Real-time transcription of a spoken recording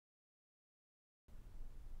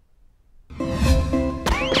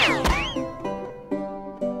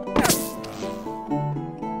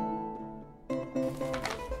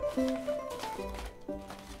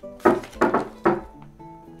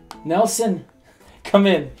Nelson, come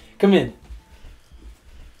in. Come in.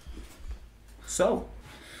 So,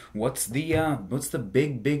 what's the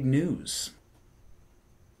big news?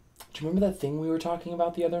 Do you remember that thing we were talking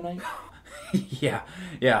about the other night? yeah,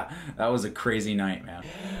 that was a crazy night, man.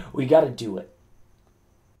 We gotta do it.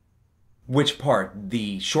 Which part?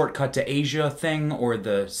 The shortcut to Asia thing or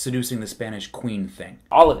the seducing the Spanish queen thing?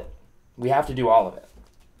 All of it. We have to do all of it.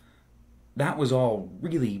 That was all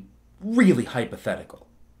really, really hypothetical.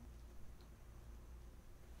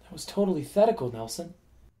 That was totally thetical, Nelson.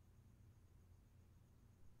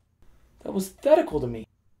 That was thetical to me.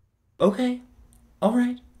 Okay. All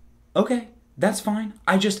right. Okay. That's fine.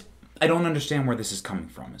 I don't understand where this is coming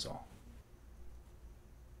from is all.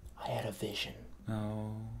 I had a vision.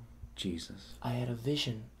 Oh, Jesus. I had a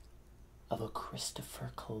vision of a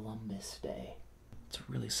Christopher Columbus Day. It's a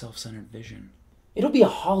really self-centered vision. It'll be a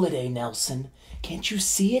holiday, Nelson. Can't you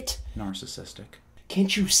see it? Narcissistic.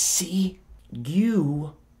 Can't you see?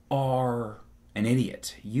 You are an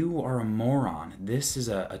idiot. You are a moron. This is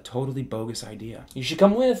a totally bogus idea. You should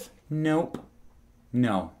come with. Nope.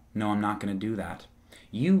 No, I'm not going to do that.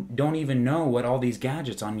 You don't even know what all these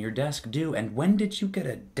gadgets on your desk do. And when did you get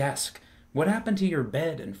a desk? What happened to your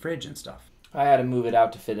bed and fridge and stuff? I had to move it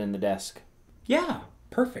out to fit in the desk. Yeah,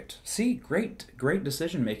 perfect. See, great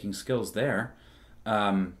decision-making skills there.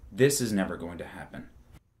 This is never going to happen.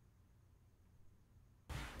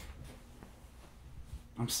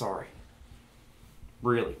 I'm sorry.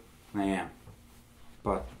 Really, I am.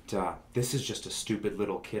 But this is just a stupid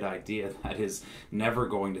little kid idea that is never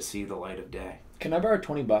going to see the light of day. Can I borrow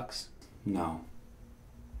 $20? No.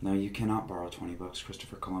 No, you cannot borrow $20,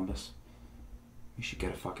 Christopher Columbus. You should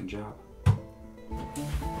get a fucking job.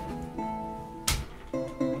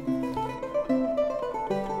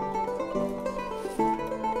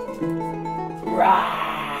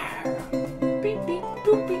 Rawr! Beep beep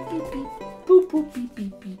boop beep beep beep boop boop beep beep.